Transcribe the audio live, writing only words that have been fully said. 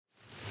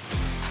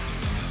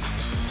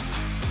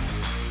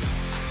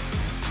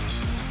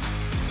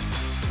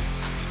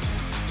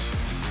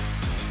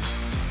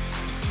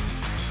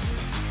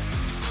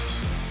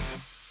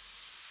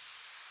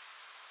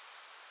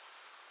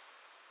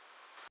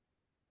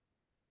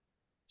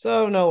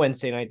So no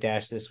Wednesday night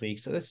dash this week.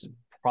 So this will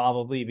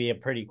probably be a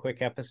pretty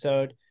quick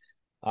episode.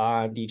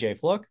 DJ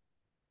Flook.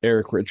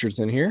 Eric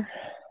Richardson here.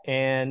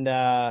 And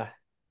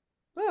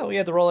well, we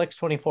had the Rolex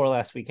 24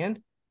 last weekend.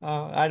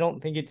 I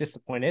don't think it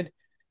disappointed.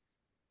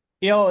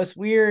 What's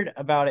weird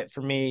about it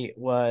for me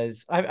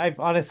was I've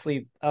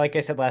honestly, like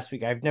I said last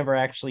week, I've never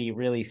actually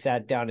really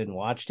sat down and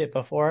watched it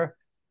before.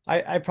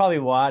 I probably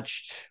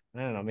watched,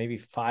 I don't know, maybe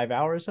 5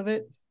 hours of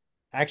it.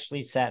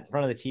 Actually sat in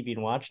front of the TV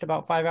and watched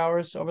about 5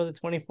 hours over the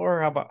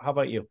 24. How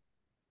about you?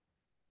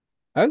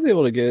 I was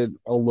able to get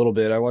a little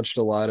bit. I watched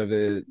a lot of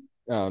it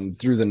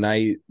through the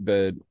night,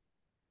 but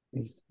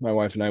my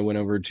wife and I went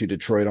over to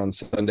Detroit on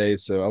Sunday,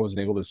 so I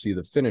wasn't able to see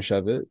the finish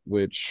of it,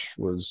 which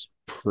was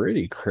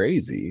pretty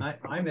crazy.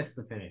 I missed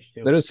the finish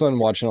too. But it was fun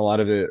watching a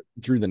lot of it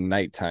through the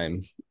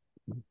nighttime.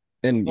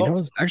 And it Well,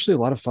 was actually a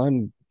lot of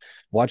fun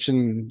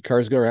watching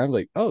cars go around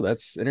like, oh,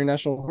 that's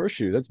International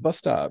Horseshoe, that's bus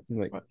stop. I'm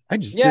like, I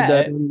just did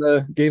that yeah, in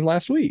the game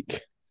last week.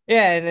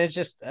 yeah, and it's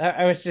just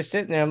I was just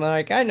sitting there. I'm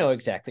like, I know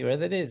exactly where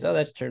that is. Oh,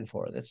 that's turn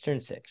 4. That's turn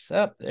 6.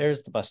 Up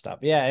there's the bus stop.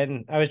 Yeah,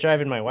 and I was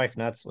driving my wife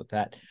nuts with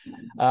that.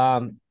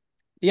 Um,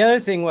 the other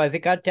thing was it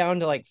got down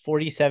to like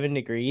 47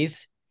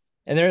 degrees,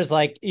 and there's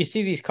like you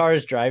see these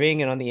cars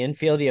driving, and on the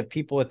infield you have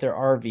people with their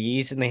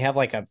RVs, and they have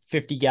like a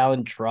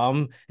 50-gallon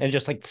drum, and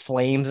just like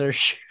flames are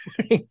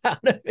shooting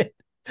out of it.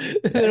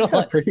 They're That got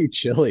like, pretty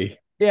chilly.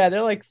 yeah,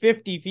 they're like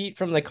 50 feet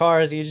from the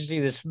cars. You just see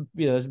this,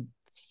 this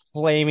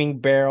flaming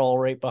barrel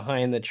right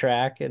behind the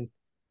track, and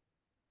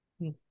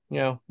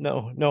no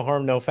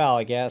harm, no foul,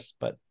 I guess.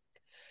 But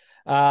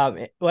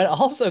what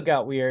also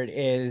got weird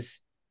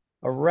is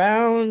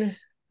around,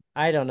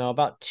 I don't know,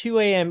 about 2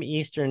 a.m.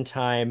 Eastern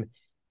time,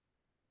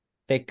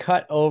 they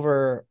cut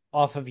over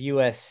off of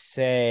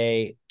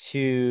USA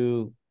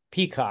to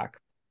Peacock.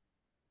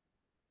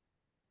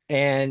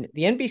 And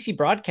the NBC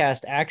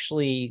broadcast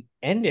actually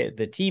ended.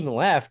 The team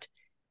left,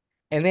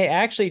 and they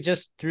actually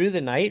just through the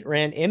night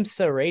ran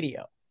IMSA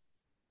radio.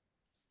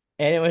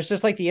 And it was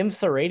just like the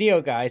IMSA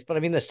radio guys, but I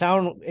mean the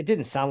sound, it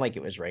didn't sound like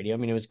it was radio. I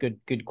mean, it was good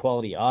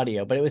quality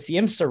audio, but it was the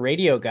IMSA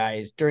radio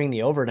guys during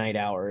the overnight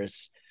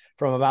hours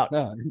from about,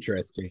 Oh,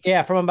 interesting.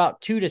 yeah, from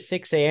about 2 to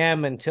 6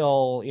 a.m.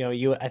 until,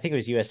 I think it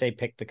was USA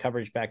picked the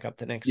coverage back up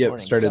the next Yep,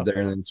 morning. started So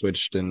there and then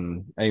switched,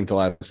 and I think the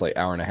last like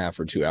hour and a half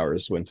or 2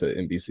 hours went to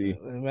NBC.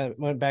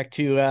 went back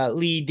to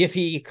Lee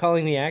Diffie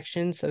calling the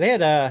action. So they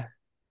had a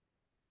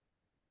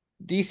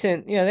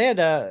decent, they had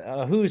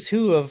a who's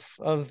who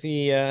of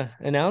the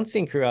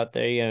announcing crew out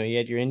there. You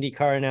had your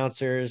IndyCar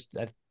announcers.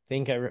 I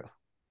think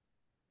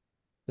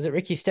was it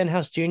Ricky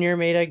Stenhouse Jr.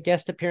 made a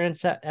guest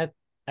appearance at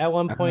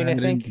one point, I I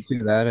think. didn't see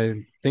that.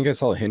 I think I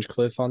saw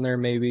Hinchcliffe on there.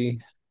 Maybe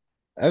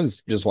I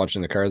was just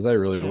watching the cars. I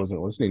really Yeah,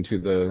 wasn't listening to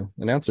the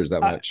announcers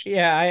that much.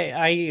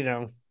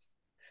 yeah,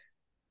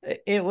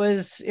 it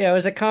was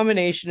a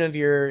combination of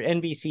your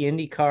NBC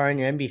IndyCar and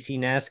your NBC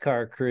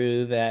NASCAR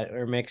crew that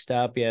were mixed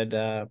up. You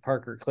had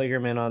Parker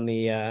Kligerman on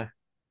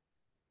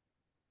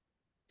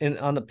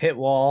the pit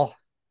wall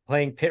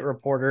playing pit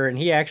reporter, and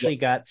he Yep. actually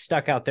got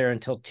stuck out there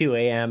until 2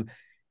 a.m.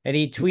 And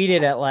he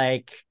tweeted at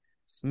like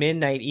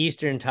midnight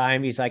Eastern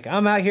time. He's like,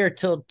 I'm out here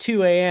till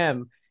 2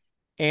 a.m.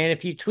 And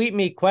if you tweet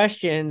me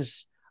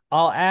questions,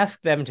 I'll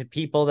ask them to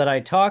people that I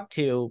talk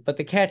to. But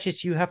the catch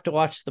is you have to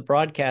watch the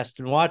broadcast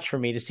and watch for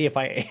me to see if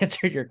I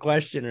answered your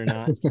question or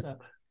not. So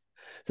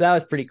that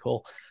was pretty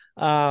cool.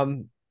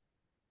 Um,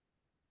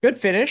 Good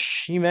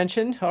finish, you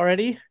mentioned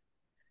already.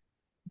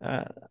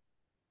 Uh,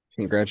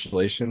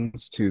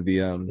 Congratulations to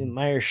the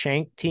Meyer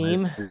Shank Meyer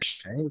team.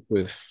 Shank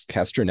with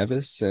Castro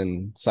Nevis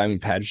and Simon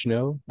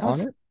Pagenaud That on was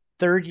it.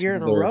 third Two year in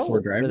of a the four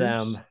row for them.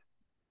 drivers.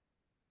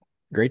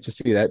 Great to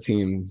see that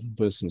team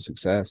with some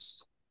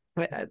success.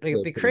 It's The,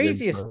 a the pretty good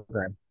craziest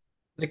program.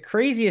 the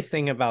craziest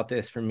thing about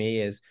this for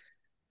me is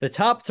the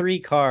top three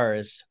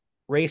cars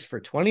race for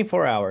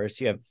 24 hours.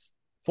 You have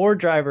four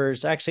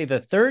drivers, actually the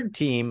third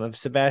team of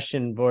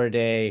Sebastian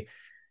Bourdais,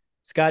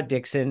 Scott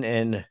Dixon,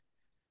 and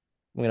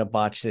I'm going to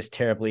botch this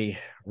terribly,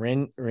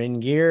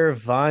 Rengier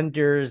van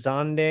der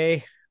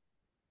Zande.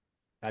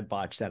 I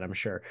botched that, I'm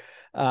sure.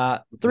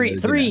 Three,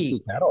 The Ganassi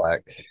three,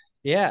 Cadillac.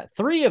 yeah,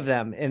 three of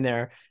them in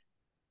there.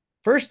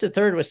 First to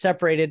third was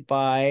separated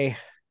by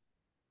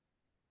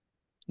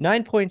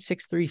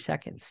 9.63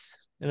 seconds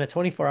in a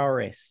 24-hour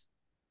race.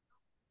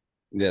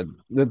 Yeah,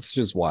 that's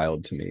just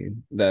wild to me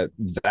that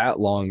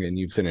long and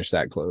you finish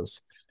that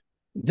close.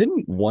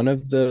 Didn't one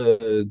of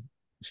the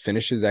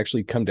finishes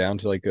actually come down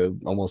to like a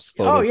almost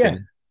Oh photo yeah.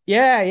 finish?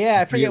 Yeah.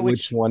 I I forget forget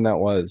which which. one that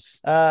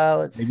was.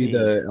 Let's Maybe see.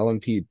 the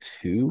LMP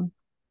two.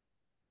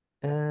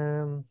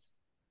 Um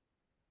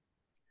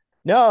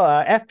no,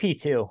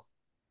 FP2.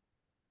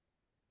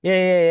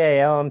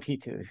 Yeah,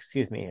 LMP2,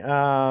 excuse me.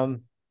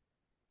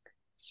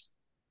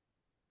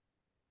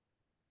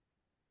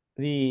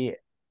 The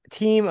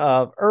team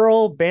of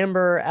Earl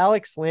Bamber,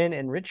 Alex Lynn,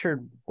 and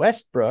Richard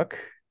Westbrook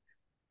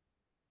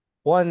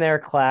won their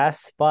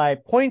class by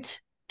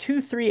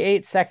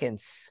 0.238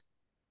 seconds.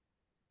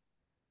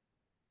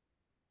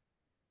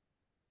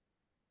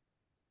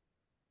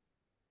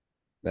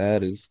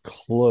 That is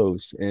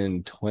close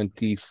in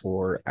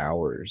 24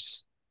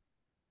 hours.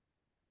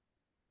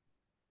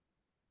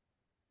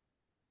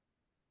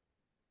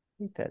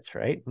 I think that's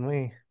right.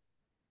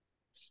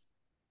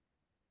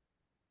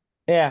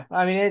 Yeah,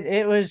 I mean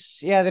it was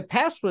yeah, the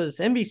pass was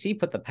NBC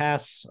put the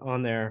pass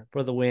on there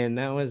for the win.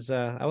 That was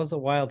a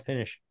wild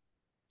finish.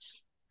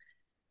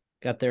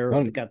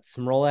 Um, Got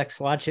some Rolex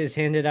watches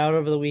handed out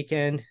over the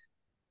weekend.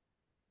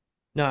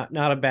 Not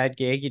a bad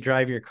gig. You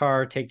drive your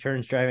car, take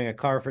turns driving a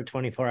car for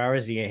 24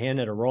 hours, you get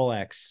handed a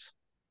Rolex.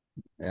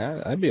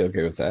 yeah, I'd be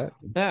okay with that.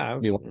 Yeah,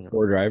 Be one of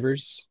four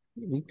drivers.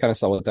 We kind of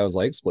saw what that was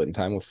like, splitting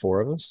time with four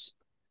of us.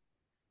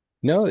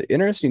 No,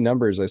 interesting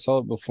numbers. I saw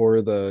it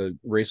before the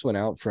race went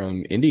out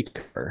from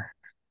IndyCar.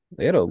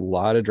 They had a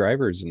lot of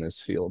drivers in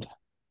this field.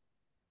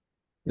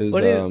 Is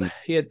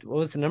what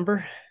was the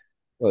number?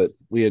 but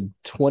we had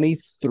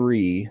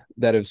 23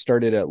 that have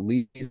started at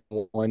least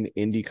one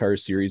IndyCar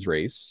series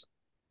race.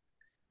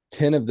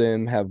 10 of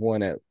them have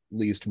won at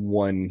least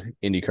one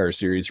IndyCar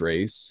series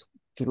race.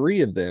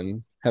 Three of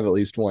them have at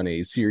least won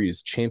a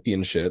series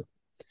championship,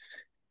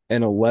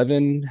 and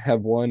 11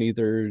 have won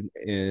either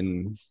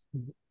in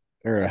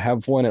or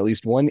have won at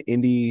least one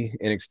Indy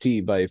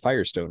NXT by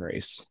Firestone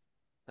race.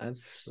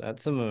 That's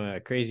some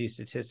crazy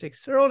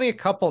statistics. There are only a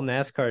couple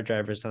NASCAR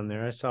drivers on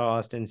there. I saw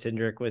Austin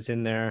Cindric was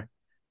in there.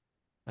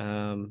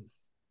 I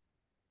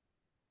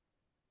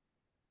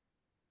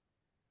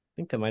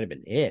think that might have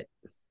been it.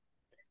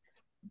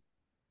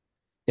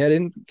 Yeah, I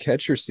didn't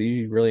catch or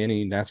see really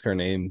any NASCAR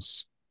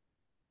names.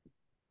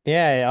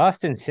 Yeah,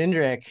 Austin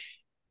Cindric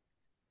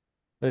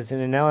was in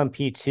an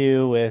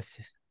LMP2 with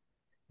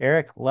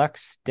Eric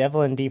Lux,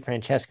 Devlin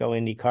DeFrancesco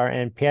IndyCar,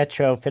 and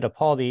Pietro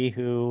Fittipaldi,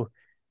 who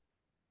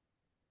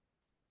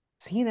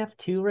is he in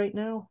F2 right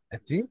now? I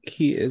think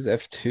he is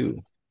F2.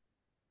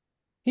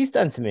 He's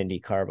done some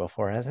IndyCar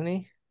before, hasn't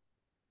he?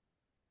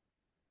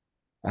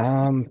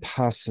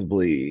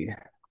 Possibly.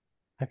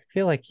 I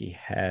feel like he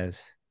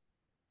has.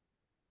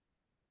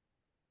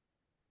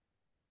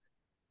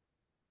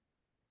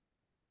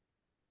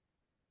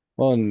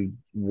 Well, and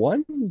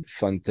one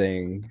fun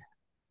thing,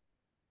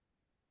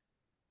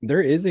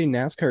 there is a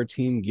NASCAR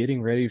team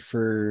getting ready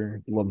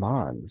for Le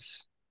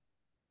Mans.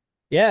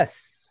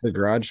 Yes. The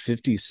Garage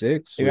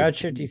 56 The with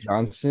Garage Jimmy 50.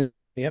 Johnson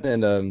Yep.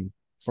 and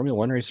Formula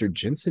One racer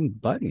Jenson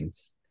Button.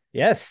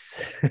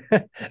 Yes.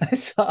 I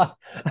saw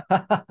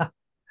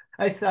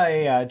I saw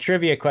a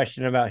trivia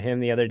question about him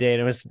the other day,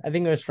 and I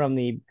think it was from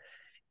the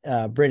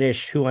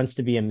British Who Wants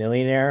to Be a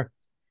Millionaire,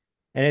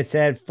 and it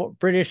said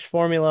British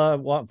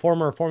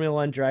former Formula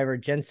One driver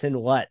Jensen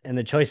what, and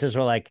the choices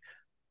were like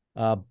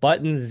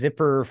button,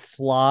 zipper,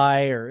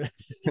 fly, or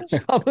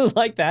something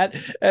like that,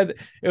 and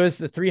it was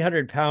the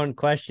 300-pound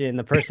question.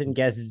 The person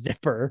guessed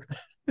zipper.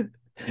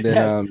 Then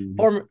Yes,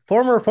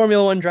 former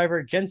Formula One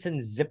driver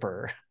Jensen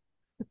Zipper.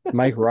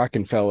 Mike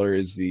Rockenfeller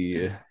is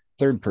the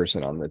third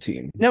person on the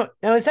team. No,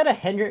 now is that a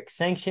Hendrick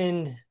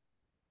sanctioned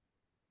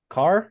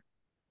car?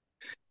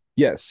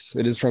 Yes,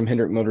 it is from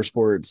Hendrick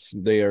Motorsports.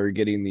 They are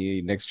getting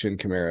the next gen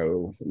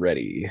Camaro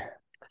ready.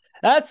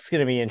 That's going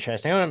to be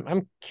interesting.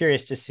 I'm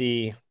curious to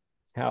see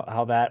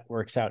how that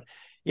works out.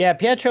 Yeah,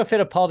 Pietro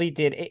Fittipaldi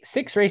did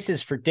 6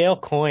 races for Dale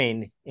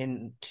Coyne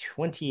in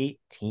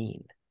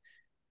 2018.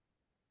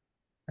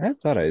 I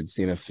thought I had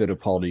seen a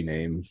Fittipaldi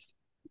name.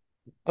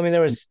 I mean,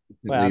 there was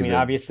well, I Leave mean, the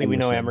obviously we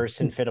know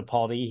Emerson. Emerson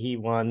Fittipaldi. He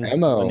won one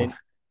Emo. in.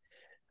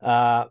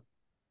 Uh,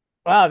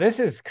 wow, this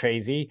is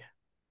crazy.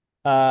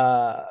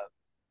 Uh,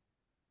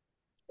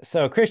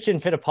 so Christian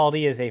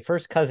Fittipaldi is a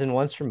first cousin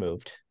once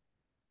removed,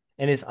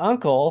 and his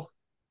uncle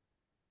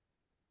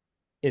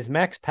is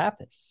Max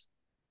Papis.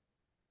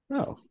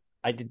 Oh,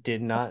 I did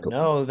that's not cool.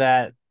 know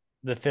that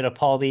the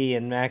Fittipaldi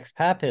and Max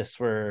Papis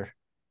were.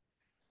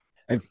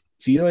 I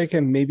feel like I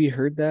maybe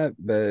heard that,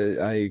 but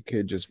I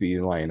could just be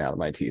lying out of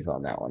my teeth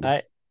on that one.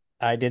 I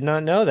I did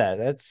not know that.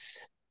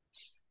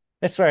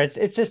 That's where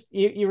it's just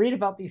you read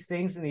about these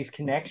things and these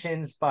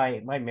connections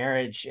by my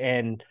marriage,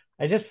 and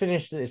I just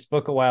finished this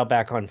book a while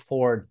back on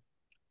Ford,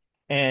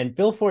 and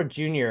Bill Ford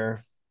Jr.,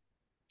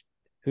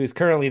 who's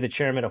currently the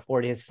chairman of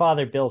Ford, his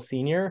father Bill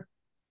Sr.,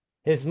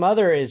 his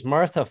mother is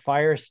Martha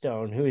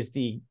Firestone, who is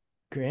the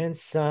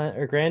grandson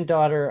or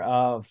granddaughter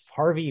of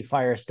Harvey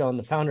Firestone,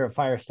 the founder of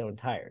Firestone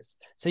Tires.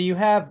 So you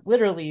have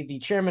literally the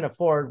chairman of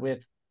Ford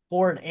with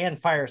Ford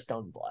and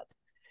Firestone blood,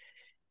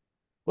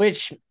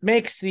 which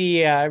makes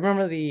the I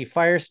remember the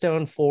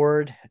Firestone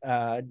Ford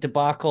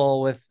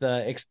debacle with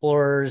the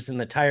Explorers and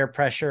the tire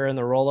pressure and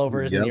the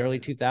rollovers in the Yep. early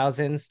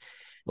 2000s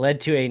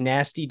led to a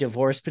nasty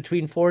divorce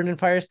between Ford and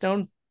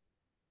Firestone.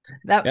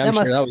 Yeah, I'm That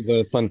sure must that was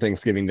a fun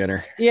Thanksgiving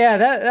dinner. Yeah,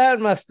 that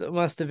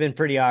must have been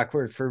pretty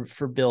awkward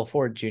for Bill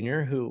Ford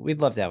Jr., who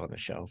we'd love to have on the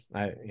show.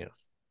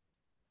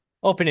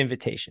 Open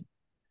invitation.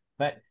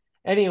 But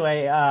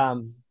anyway,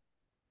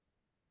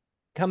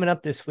 coming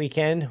up this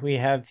weekend, we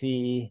have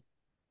the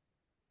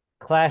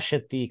Clash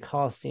at the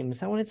Coliseum.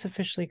 Is that what it's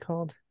officially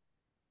called?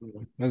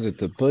 Was it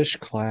the Busch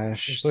The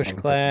Clash Busch something?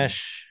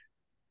 Clash.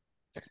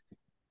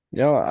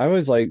 I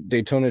always like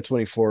Daytona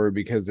 24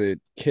 because it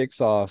kicks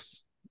off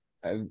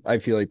I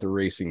feel like the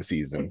racing It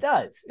season.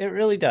 does. It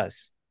really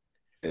does.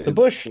 The It,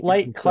 Busch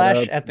Light set Clash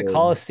up at the to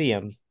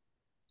Coliseum.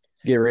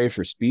 get ready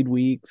for speed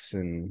weeks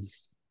and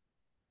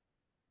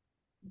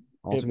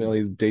It,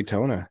 ultimately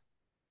Daytona.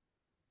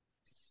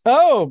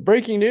 oh,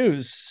 breaking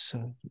news.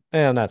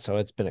 Well, not so.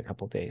 It's been a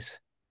couple days.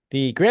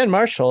 The Grand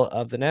Marshal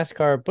of the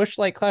NASCAR Busch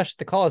Light Clash at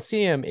the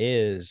Coliseum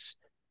is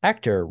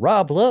actor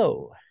Rob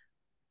Lowe.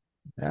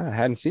 Yeah, I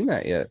hadn't seen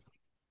that yet.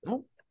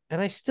 Oh,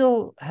 and I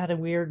still had a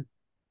weird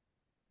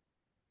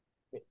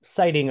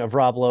sighting of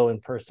Rob Lowe in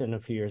person a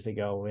few years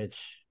ago, which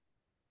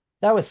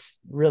that was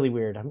really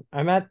weird.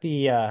 I'm at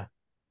the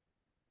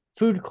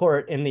food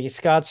court in the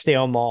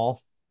Scottsdale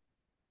Mall,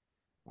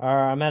 or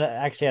I'm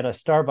actually at a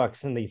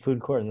Starbucks in the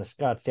food court in the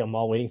Scottsdale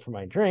Mall waiting for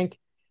my drink,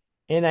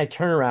 and I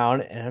turn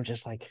around and I'm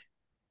just like,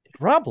 did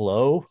Rob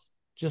Lowe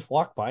just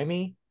walk by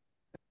me?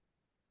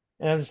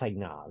 And I'm just like,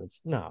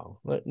 no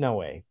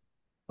way.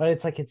 But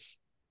it's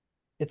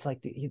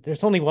like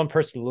there's only one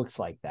person who looks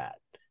like that,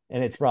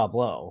 and it's Rob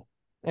Lowe.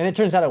 And it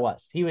turns out it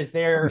was. He was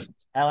there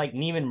at like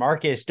Neiman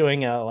Marcus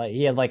doing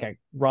he had like a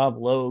Rob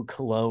Lowe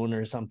cologne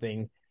or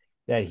something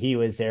that he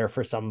was there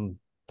for some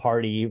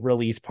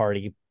release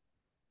party.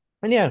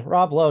 And yeah,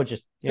 Rob Lowe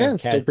just Yeah,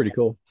 it's still pretty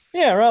cool.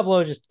 yeah, Rob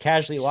Lowe just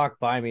casually walked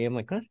by me. I'm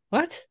like,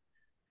 what?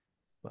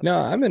 But, No,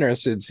 I'm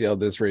interested to see how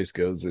this race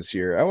goes this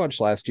year. I watched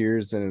last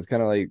year's and it's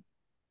kind of like,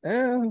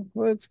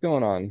 what's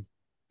going on?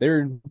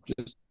 They're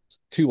just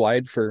too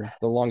wide for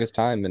the longest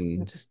time,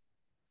 and just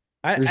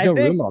there's I no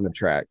think room on the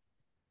track.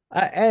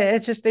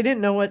 it's just they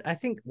didn't know what I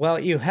think. Well,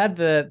 you had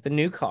the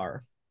new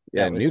car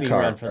Yeah, that was new being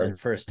run car, for the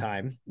first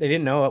time. They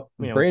didn't know,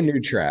 brand new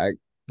track.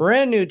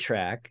 brand new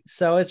track.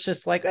 So it's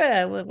just like,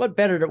 what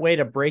better way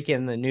to break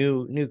in the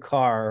new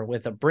car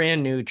with a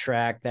brand new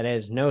track that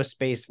has no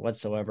space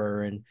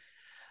whatsoever. And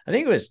I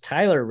think it was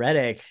Tyler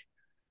Reddick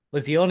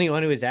was the only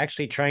one who was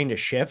actually trying to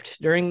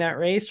shift during that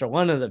race, or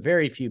one of the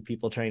very few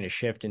people trying to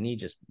shift, and he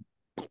just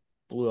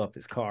blew up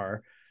his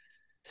car.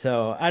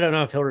 So I don't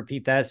know if he'll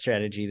repeat that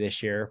strategy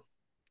this year.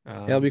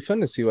 Yeah, it'll be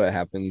fun to see what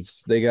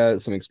happens. They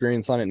got some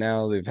experience on it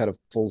now. They've had a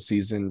full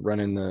season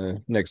running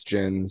the next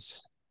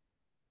gens.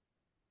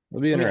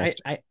 It'll be I mean,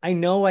 interesting. I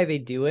know why they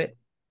do it.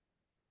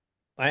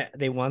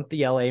 They want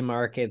the LA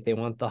market, they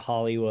want the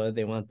Hollywood,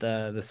 they want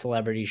the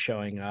celebrities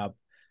showing up.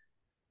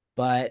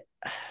 But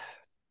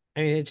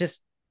I mean,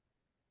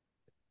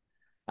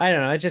 I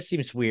don't know, it just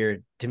seems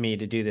weird to me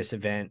to do this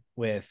event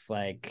with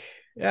like,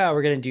 yeah,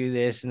 we're gonna do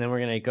this, and then we're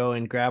gonna go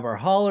and grab our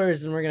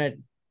haulers, and we're gonna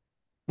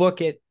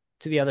book it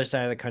to the other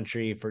side of the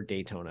country for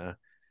Daytona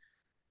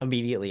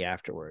immediately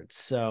afterwards.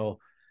 So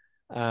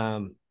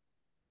um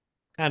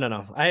I don't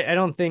know. I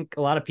don't think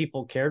a lot of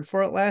people cared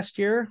for it last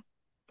year,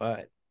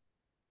 but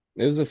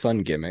It was a fun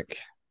gimmick.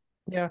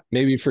 yeah.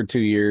 Maybe for 2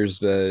 years,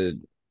 but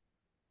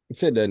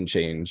if it doesn't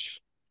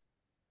change,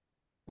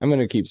 I'm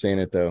gonna keep saying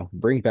it though.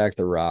 Bring back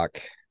the Rock.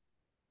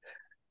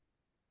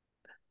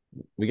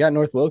 We got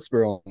North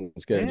Wilkesboro on the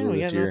Yeah, schedule we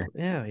this got North. year,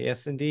 Yeah,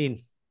 yes, indeed.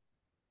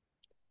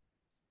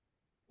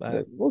 But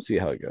but we'll see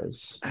how it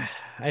goes.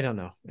 I don't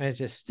know. I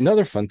just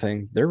Another fun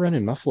thing, they're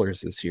running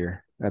mufflers this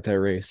year at that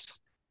race.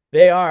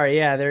 they are,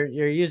 yeah.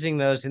 You're using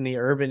those in the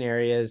urban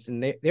areas,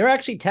 and they were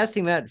actually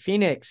testing that in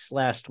Phoenix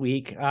last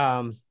week.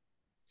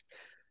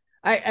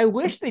 I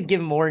wish they'd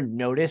give more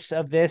notice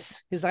of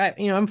this because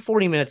I'm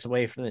 40 minutes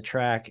away from the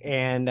track,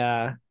 and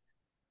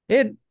they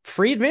had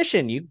free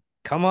admission. You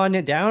come on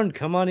it down,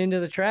 come on into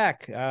the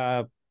track,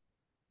 and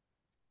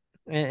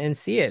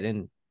see it.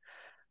 And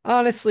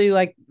honestly,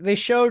 like they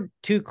showed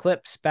two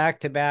clips back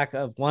to back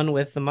of one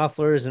with the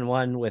mufflers and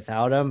one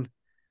without them.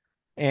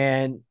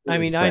 And I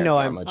mean, It's I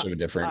know not much of a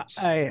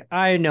difference.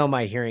 I know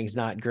my hearing's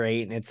not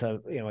great, and it's a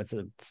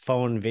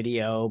phone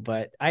video,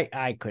 but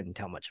I couldn't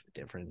tell much of a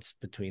difference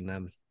between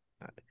them.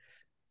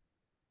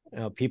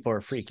 People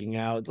are freaking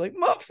out like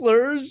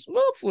mufflers,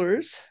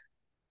 mufflers.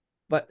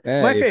 But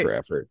A for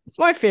effort.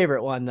 my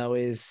favorite one though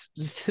is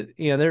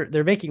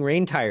they're making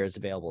rain tires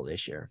available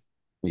this year,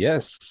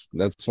 Yes,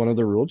 that's one of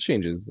the rule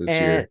changes this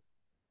and year.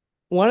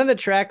 one of the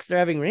tracks they're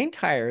having rain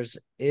tires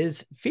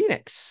is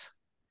Phoenix.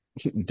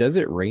 Does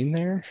it rain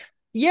there?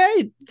 Yeah,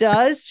 it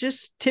does.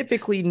 Just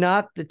typically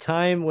not the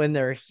time when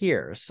they're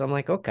here. So I'm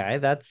like, okay,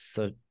 that's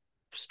a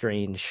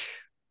strange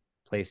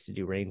place to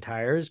do rain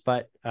tires,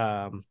 but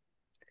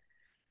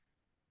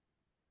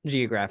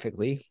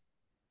geographically.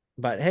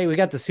 But hey, we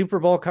got the Super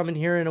Bowl coming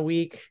here in a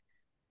week.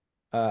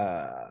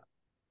 Uh,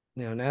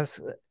 that's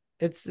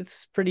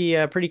it's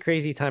pretty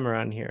crazy time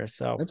around here.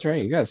 So That's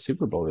right. You got a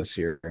Super Bowl this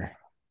year.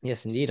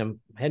 yes, indeed, I'm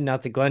heading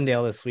out to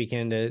Glendale this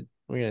weekend. We're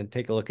gonna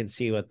take a look and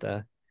see what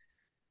the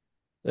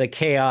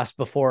chaos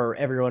before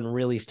everyone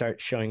really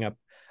starts showing up.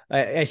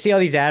 I see all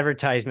these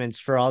advertisements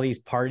for all these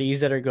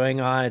parties that are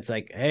going on. It's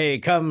like, hey,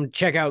 come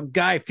check out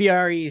Guy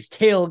Fieri's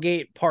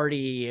tailgate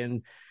party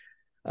and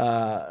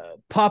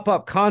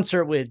pop-up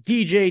concert with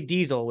DJ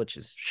Diesel, which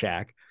is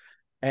Shaq.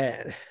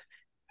 And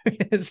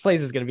this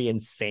place is going to be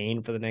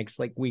insane for the next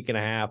like week and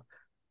a half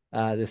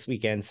this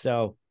weekend.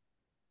 So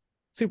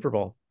Super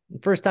Bowl.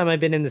 First time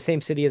I've been in the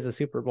same city as the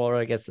Super Bowl, or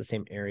I guess the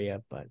same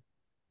area, but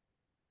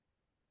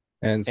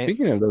And And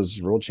speaking of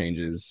those rule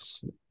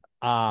changes,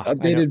 I know.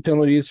 updated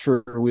penalties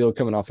for wheel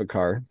coming off a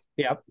car.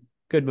 Yep.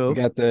 Good We move.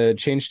 got the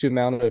change to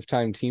amount of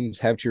time teams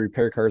have to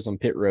repair cars on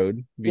pit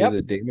road via Yep.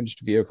 the damaged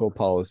vehicle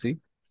policy.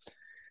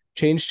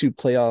 Change to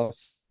playoff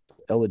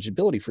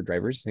eligibility for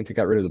drivers. I think they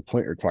got rid of the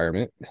point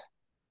requirement.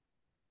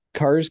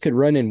 Cars could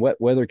run in wet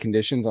weather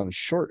conditions on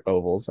short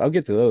ovals. I'll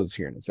get to those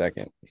here in a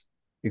second.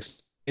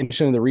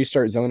 Extension of the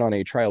restart zone on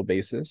a trial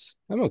basis.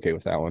 I'm okay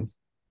with that one.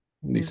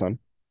 It'll be fun.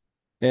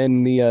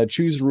 And the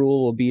choose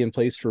rule will be in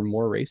place for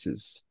more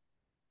races.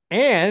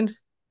 And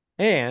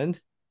and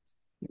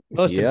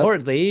most Yep.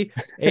 importantly,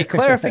 a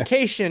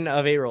clarification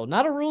of a rule,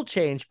 not a rule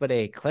change, but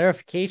a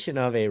clarification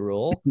of a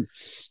rule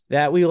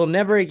that we will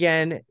never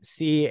again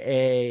see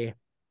a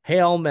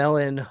Hail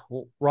Melon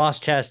Ross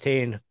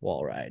Chastain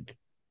wall ride.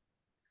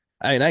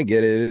 I mean, I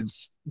get it.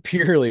 It's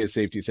purely a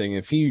safety thing.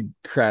 If he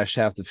crashed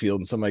half the field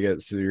and somebody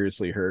got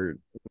seriously hurt,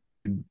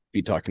 we'd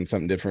be talking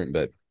something different.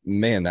 But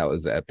man, that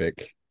was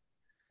epic.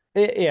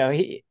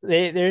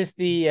 There's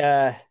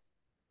they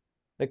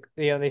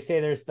say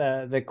there's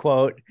the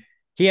quote.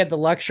 He had the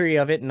luxury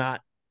of it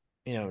not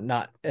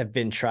have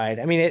been tried.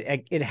 I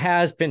mean, it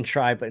has been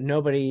tried, but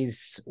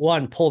nobody's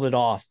one pulled it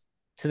off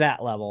to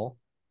that level.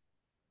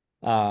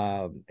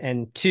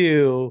 And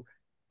two,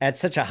 at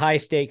such a high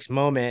stakes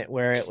moment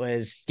where it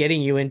was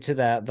getting you into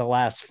the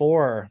last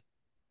four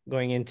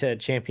going into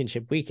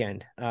championship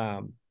weekend.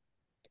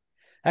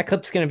 That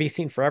clip's going to be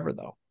seen forever,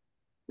 though.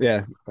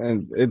 Yeah,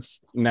 and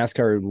it's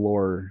NASCAR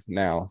lore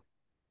now.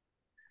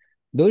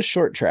 Those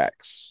short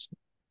tracks,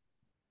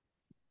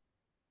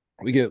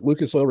 we get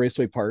Lucas Oil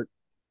Raceway Park,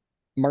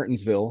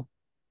 Martinsville.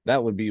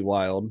 That would be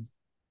wild.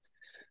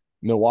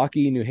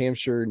 Milwaukee, New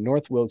Hampshire,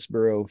 North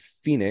Wilkesboro,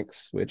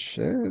 Phoenix, which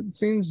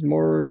seems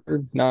more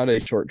not a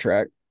short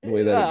track the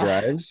way that it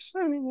drives.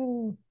 I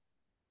mean,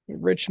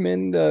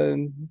 Richmond,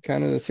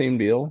 kind of the same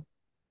deal.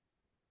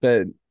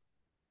 But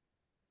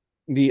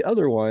the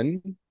other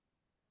one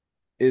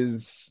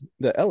is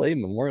the LA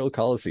Memorial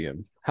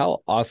Coliseum. How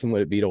awesome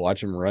would it be to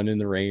watch them run in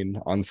the rain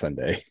on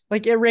Sunday?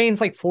 like it rains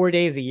like 4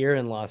 days a year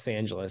in Los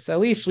Angeles. At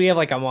least we have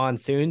like a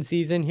monsoon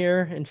season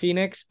here in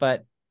Phoenix,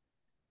 but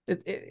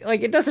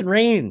it doesn't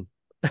rain.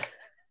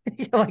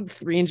 Like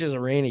 3 inches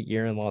of rain a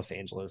year in Los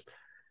Angeles.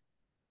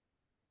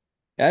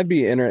 I'd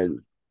be interested.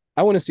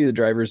 I want to see the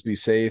drivers be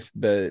safe,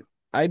 but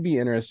I'd be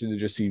interested to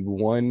just see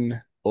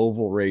one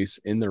oval race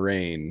in the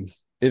rain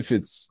if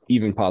it's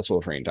even possible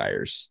with rain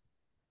tires.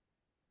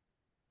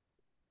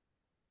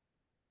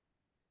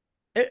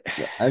 It,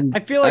 I'd I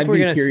feel like I'd we're be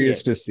gonna see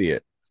curious it. to see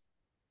it.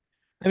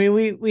 I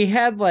mean, we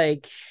had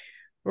like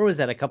where was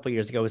that a couple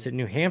years ago? Was it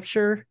New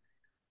Hampshire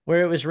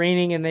where it was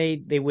raining and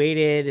they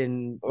waited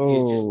and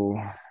you just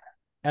Oh,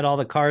 had all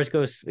the cars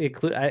go.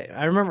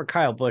 I remember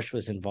Kyle Busch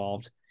was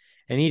involved,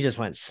 and he just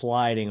went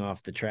sliding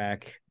off the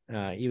track.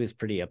 He was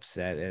pretty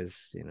upset,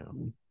 as you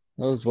know.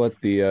 that was what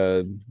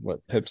the what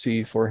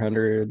Pepsi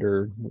 400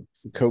 or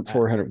Coke Uh,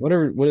 400,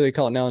 whatever. What do they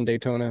call it now in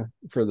Daytona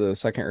for the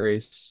second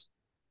race,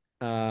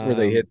 where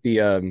they um. hit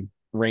the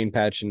rain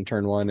patch in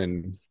turn one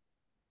and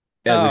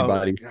Oh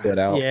everybody God. stood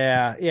out.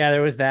 Yeah, yeah.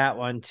 There was that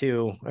one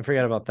too. I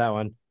forgot about that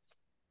one.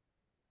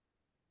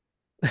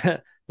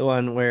 The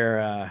one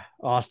where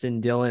Austin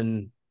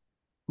Dillon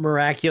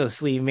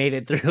miraculously made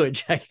it through a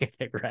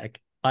gigantic wreck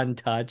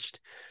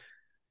untouched.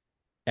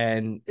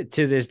 And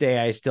to this day,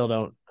 I still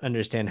don't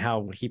understand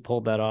how he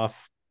pulled that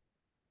off.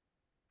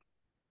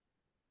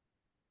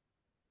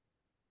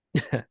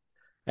 I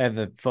have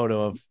the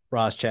photo of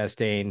Ross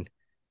Chastain,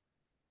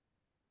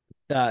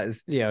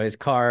 his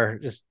car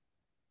just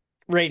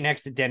right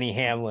next to Denny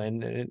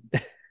Hamlin.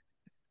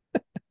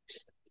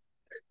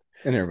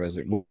 And everybody's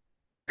like, well,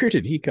 where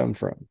did he come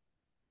from?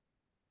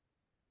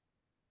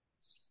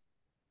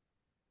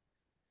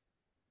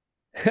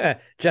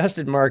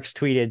 Justin Marks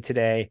tweeted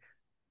today,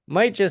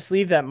 might just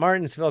leave that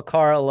Martinsville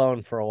car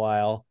alone for a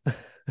while.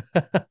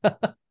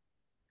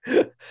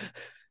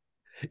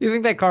 You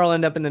think that car will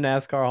end up in the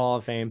NASCAR Hall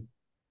of Fame?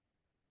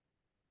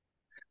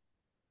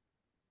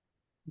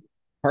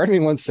 Part of me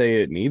wants to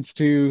say it needs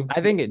to.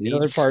 I think it The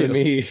other needs part of to.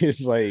 me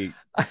is like,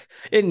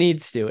 It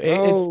needs to.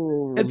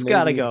 oh, It's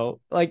got to maybe. go.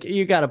 Like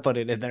you got to put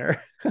it in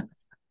there.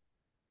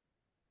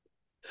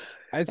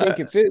 I Uh, think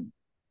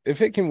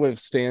if it can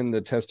withstand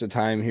the test of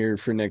time here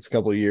for next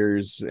couple of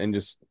years and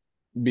just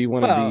be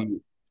one of well,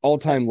 the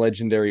all-time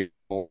legendary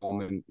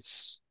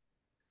moments.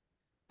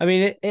 I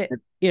mean,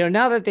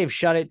 now that they've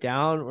shut it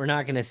down, we're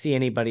not going to see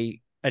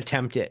anybody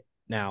attempt it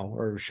now,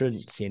 or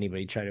shouldn't see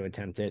anybody try to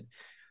attempt it.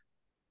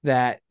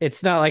 That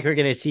it's not like we're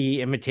going to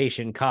see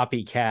imitation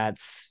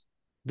copycats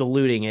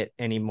diluting it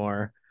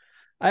anymore.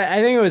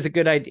 I think it was a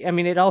good idea. I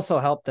mean, it also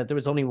helped that there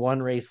was only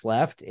one race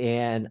left,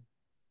 and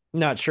I'm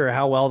not sure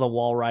how well the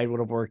wall ride would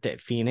have worked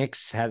at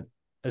Phoenix had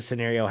a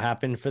scenario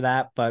happened for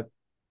that. But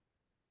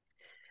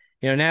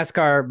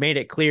NASCAR made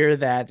it clear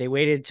that they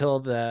waited till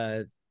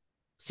the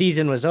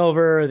season was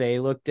over. They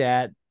looked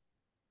at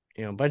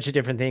a bunch of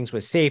different things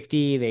with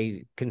safety.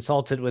 They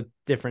consulted with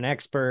different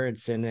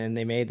experts, and then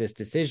they made this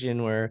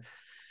decision where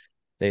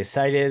they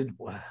cited,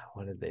 what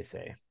did they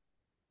say?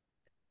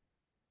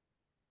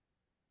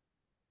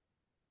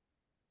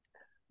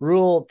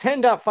 Rule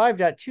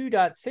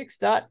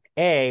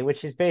 10.5.2.6.a,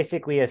 which is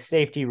basically a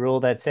safety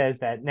rule that says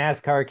that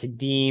NASCAR could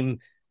deem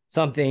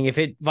something if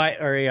it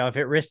or if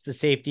it risks the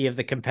safety of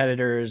the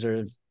competitors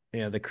or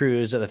the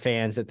crews or the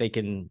fans, that they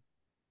can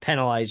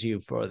penalize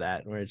you for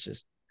that. Where it's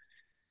just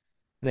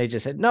they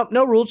just said nope,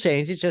 no rule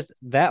change. It's just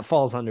that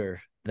falls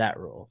under that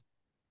rule.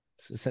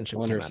 It's I essentially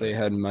what wonder came if out of they it.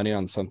 had money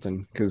on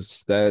something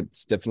because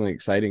that's definitely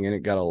exciting and it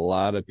got a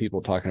lot of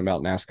people talking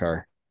about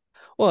NASCAR.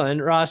 Well,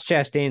 and Ross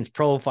Chastain's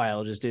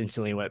profile just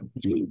instantly went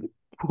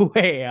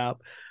way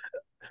up.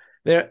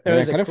 There And I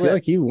was a kind of feel clip.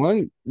 like you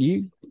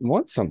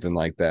want something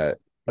like that.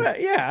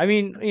 Yeah, I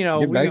mean,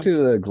 Get back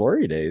to the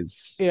glory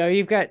days.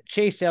 you've got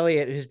Chase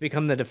Elliott, who's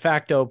become the de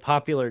facto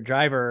popular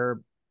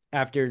driver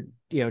after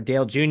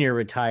Dale Jr.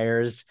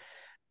 retires,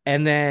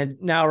 and then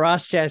now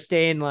Ross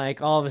Chastain,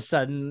 like all of a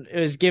sudden,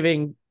 is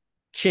giving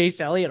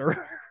Chase Elliott a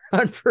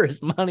run for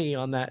his money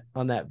on that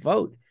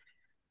vote.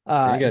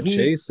 And you got He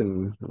Chase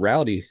and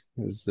Rowdy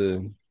as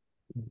the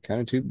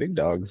kind of two big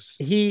dogs.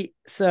 he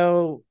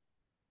so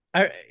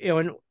I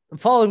in the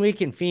following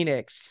week in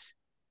Phoenix,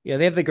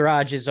 they have the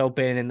garages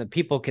open and the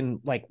people can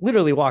like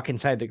literally walk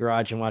inside the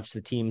garage and watch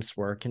the teams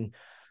work. And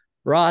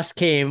Ross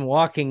came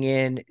walking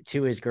in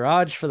to his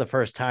garage for the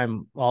first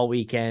time all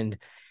weekend,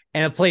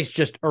 and the place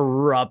just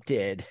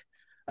erupted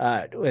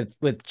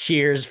with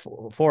cheers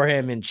for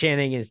him and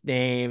chanting his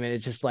name. And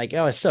it's just like,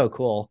 oh, it's so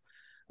cool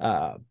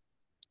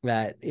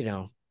that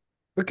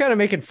we're kind of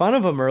making fun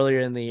of him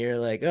earlier in the year,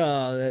 like,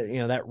 oh,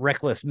 that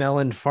reckless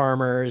melon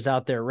farmer is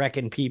out there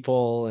wrecking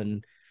people,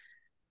 and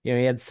he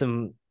had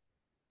some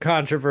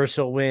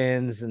controversial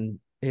wins, and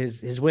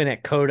his win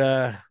at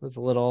Coda was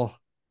a little.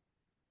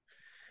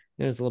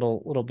 There's a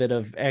little bit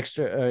of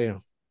extra, a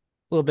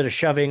little bit of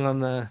shoving on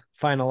the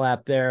final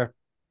lap there.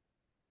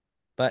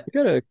 But We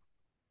got a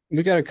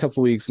we got a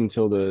couple weeks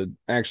until the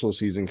actual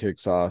season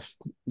kicks off.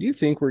 Do you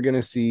think we're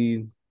gonna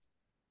see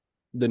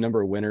the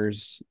number of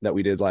winners that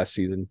we did last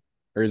season,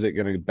 or is it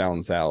gonna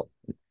balance out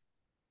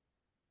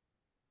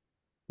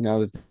now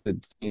that the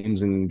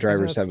teams and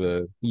drivers that's have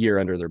a year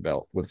under their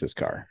belt with this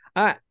car?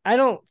 I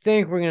don't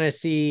think we're gonna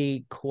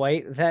see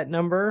quite that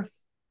number,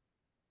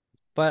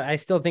 but I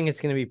still think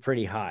it's gonna be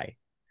pretty high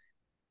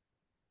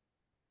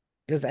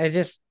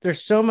because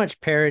there's so much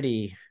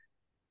parity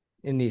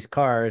in these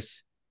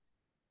cars.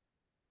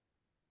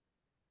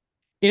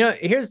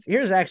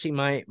 Here's actually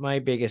my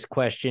biggest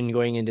question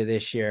going into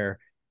this year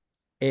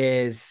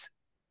is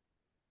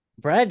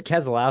Brad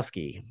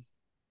Keselowski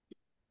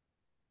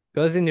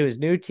goes into his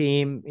new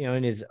team,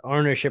 in his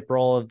ownership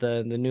role of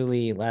the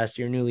last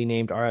year newly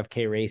named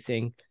RFK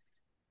Racing,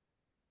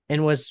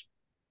 and was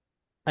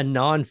a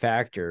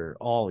non-factor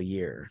all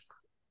year.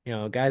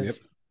 Yep. Guys,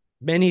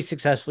 many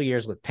successful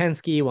years with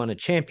Penske, won a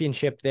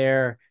championship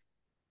there.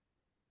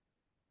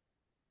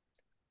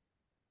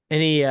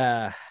 Any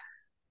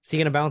is he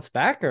gonna bounce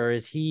back, or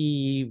is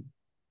he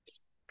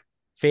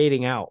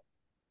fading out?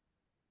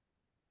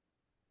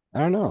 I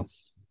don't know.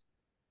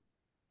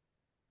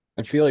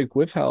 I feel like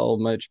with how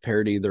much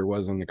parity there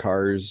was in the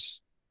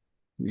cars,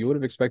 you would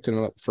have expected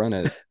him up front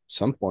at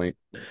some point.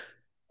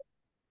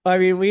 I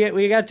mean,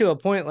 we got to a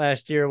point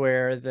last year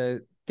where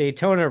the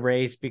Daytona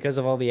race, because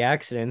of all the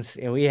accidents,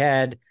 and we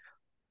had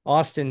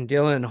Austin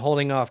Dillon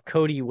holding off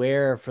Cody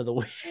Ware for the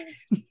win.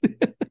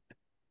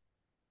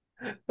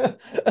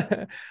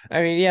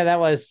 I mean, yeah, that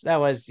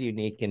was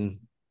unique, and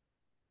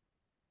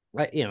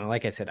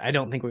like I said, I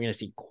don't think we're going to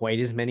see quite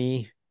as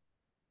many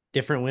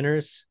different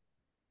winners,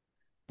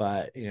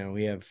 but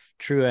we have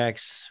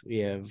Truex, we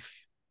have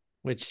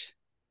which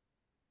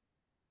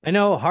I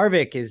know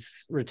Harvick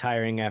is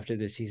retiring after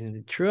this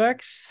season.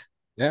 Truex,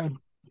 Yeah,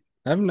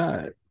 I'm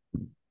not.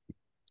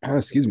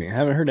 Excuse me, I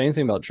haven't heard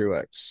anything about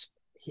Truex.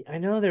 I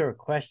know there were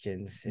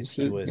questions if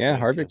he was Yeah,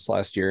 going to. Harvick's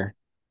last year.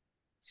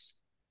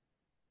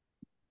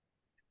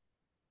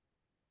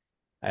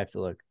 I have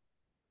to look.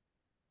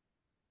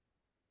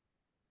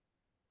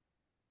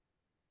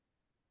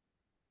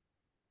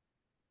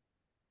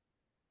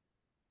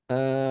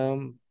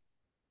 Um,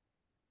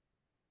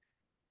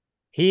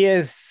 he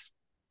has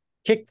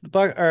kicked the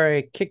buck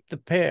or kicked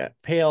the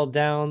pail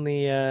down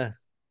the.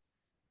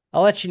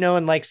 I'll let you know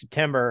in like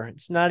September.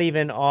 It's not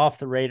even off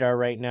the radar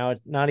right now.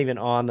 It's not even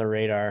on the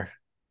radar.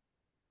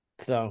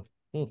 So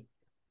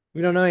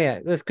we don't know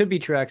yet. This could be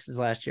Truex's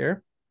last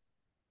year.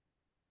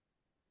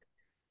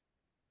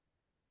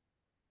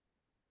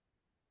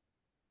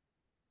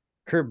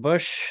 Kurt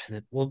Busch,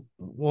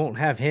 won't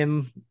have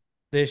him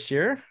this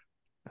year.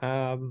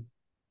 Have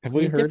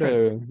we He's heard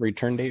different a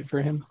return date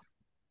for him?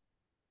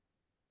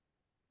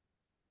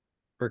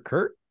 for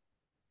Kurt.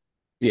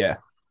 Yeah.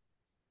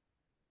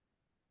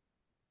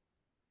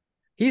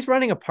 He's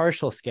running a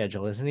partial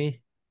schedule, isn't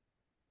he?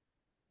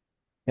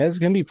 Yeah, it's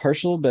gonna be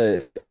partial,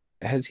 but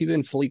has he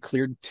been fully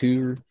cleared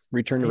to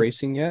return to I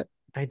racing yet?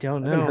 I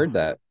don't I haven't know. heard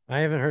that. I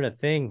haven't heard a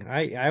thing.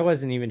 I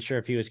wasn't even sure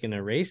if he was going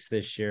to race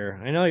this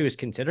year. I know he was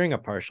considering a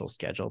partial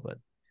schedule, but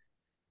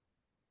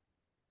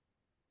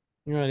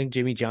I think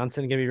Jimmy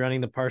Johnson going to be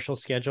running the partial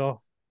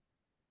schedule.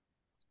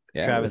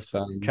 Yeah, Travis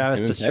with Travis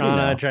him and Petty Pastrana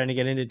now. trying to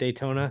get into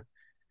Daytona.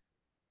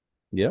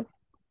 Yep.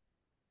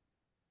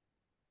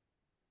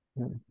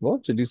 We'll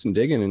have to do some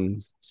digging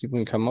and see if we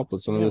can come up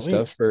with some of Yeah, this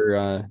stuff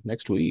for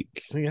next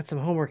week. we got some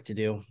homework to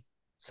do.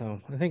 So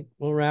I think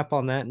we'll wrap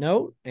on that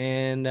note.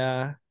 And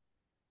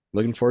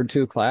Looking forward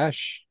to a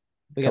clash.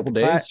 we got Couple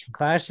the days.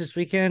 clash this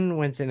weekend.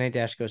 Wednesday night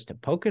dash goes to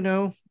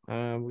Pocono.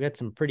 We got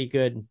some pretty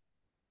good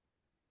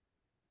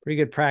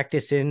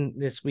practice in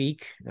this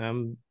week.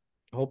 I'm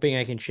hoping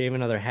I can shave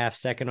another half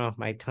second off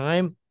my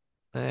time.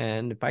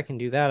 And if I can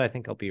do that, I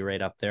think I'll be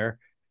right up there.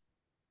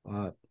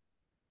 Uh,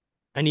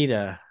 I need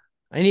a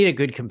I need a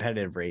good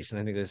competitive race, and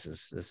I think this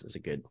is a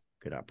good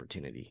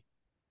opportunity.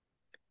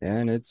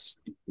 And it's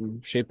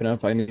shaping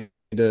up. I need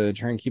to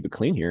try and keep it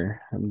clean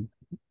here. I'm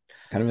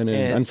kind of in an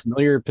And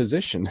unfamiliar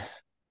position.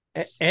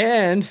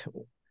 and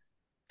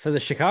for the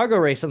Chicago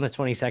race on the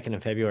 22nd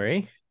of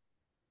February,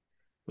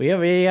 we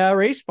have a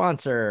race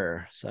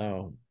sponsor.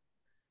 So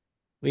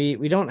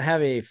we don't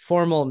have a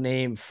formal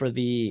name for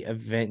the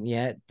event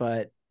yet,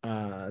 but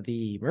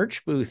the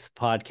Merch Booth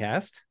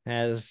podcast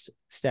has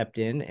stepped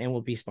in and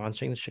will be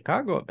sponsoring the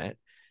Chicago event.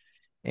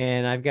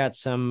 And I've got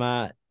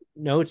some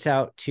notes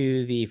out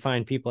to the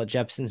fine people at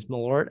Jepson's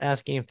Malort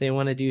asking if they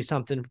want to do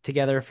something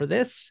together for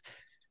this.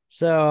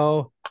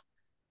 So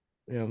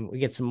we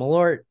get some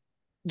Malort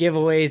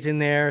giveaways in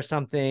there or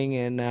something,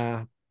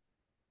 and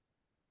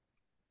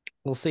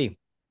we'll see.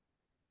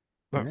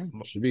 Yeah,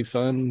 should be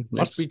fun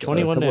Must be next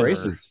 21 couple ever.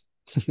 races.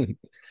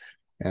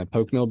 Yeah,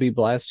 Poke Mill be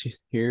blast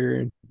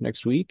here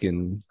next week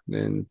and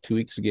then 2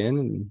 weeks again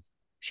in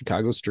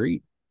Chicago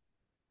Street.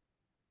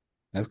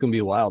 That's gonna be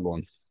a wild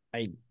one.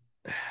 I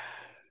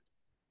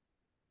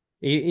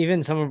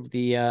even some of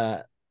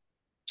the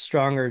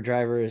stronger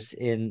drivers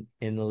in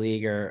the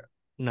league are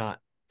not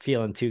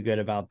feeling too good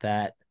about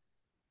that.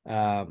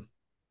 Um,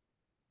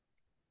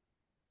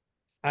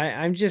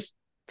 I'm just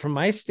from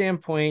my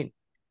standpoint,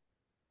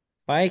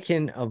 if I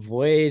can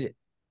avoid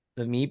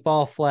the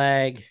meatball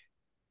flag,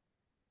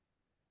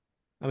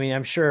 I mean,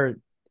 I'm sure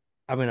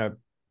I'm gonna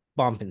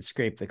bump and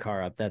scrape the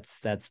car up.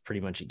 That's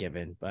pretty much a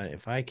given. But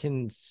if I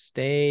can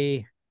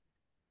stay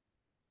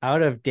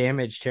out of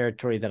damage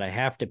territory that I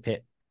have to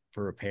pit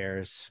for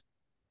repairs,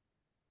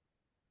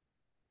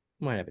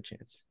 might have a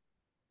chance.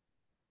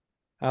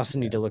 I also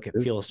need Yeah, to look at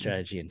this, fuel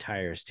strategy and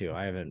tires too.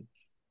 I haven't.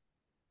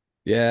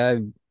 yeah,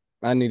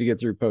 I need to get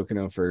through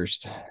Pocono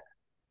first.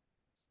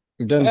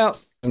 We've done Well,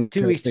 some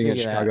 2 weeks to testing at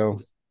figure that. Chicago,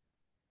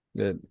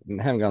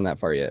 but haven't gone that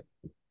far yet.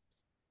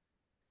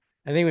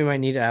 I think we might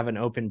need to have an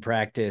open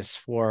practice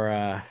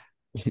for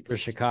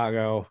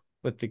Chicago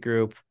with the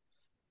group.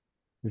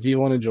 If you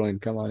want to join,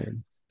 come on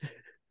in.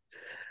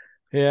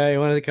 Yeah, I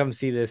wanted to come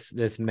see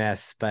this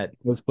mess, but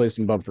Let's play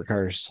some bumper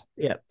cars.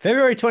 yeah,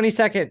 February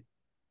 22nd.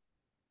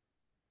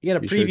 You got a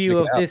Be sure to check preview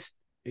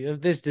it of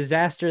out this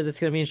disaster that's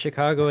going to be in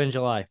Chicago in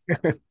July.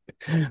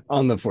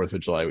 on the 4th of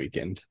July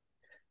weekend.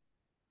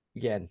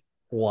 Again,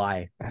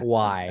 why?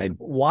 I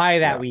Why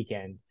that no,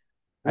 weekend?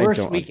 I don't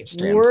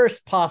understand.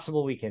 Worst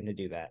possible weekend to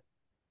do that.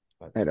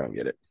 But I don't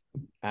get it.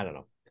 I don't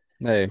know.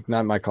 Hey,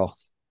 not my call.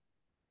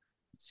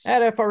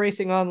 At FR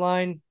Racing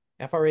Online,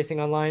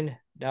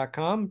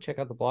 frracingonline.com. Check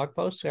out the blog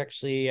post. We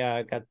actually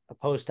got a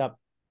post up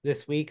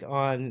this week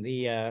on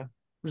the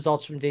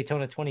results from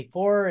Daytona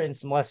 24 and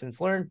some lessons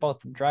learned,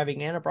 both from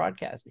driving and a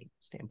broadcasting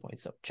standpoint.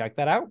 So check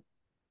that out.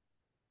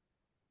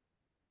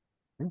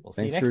 We'll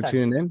see you Thanks next for time.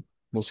 tuning in.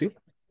 We'll see you.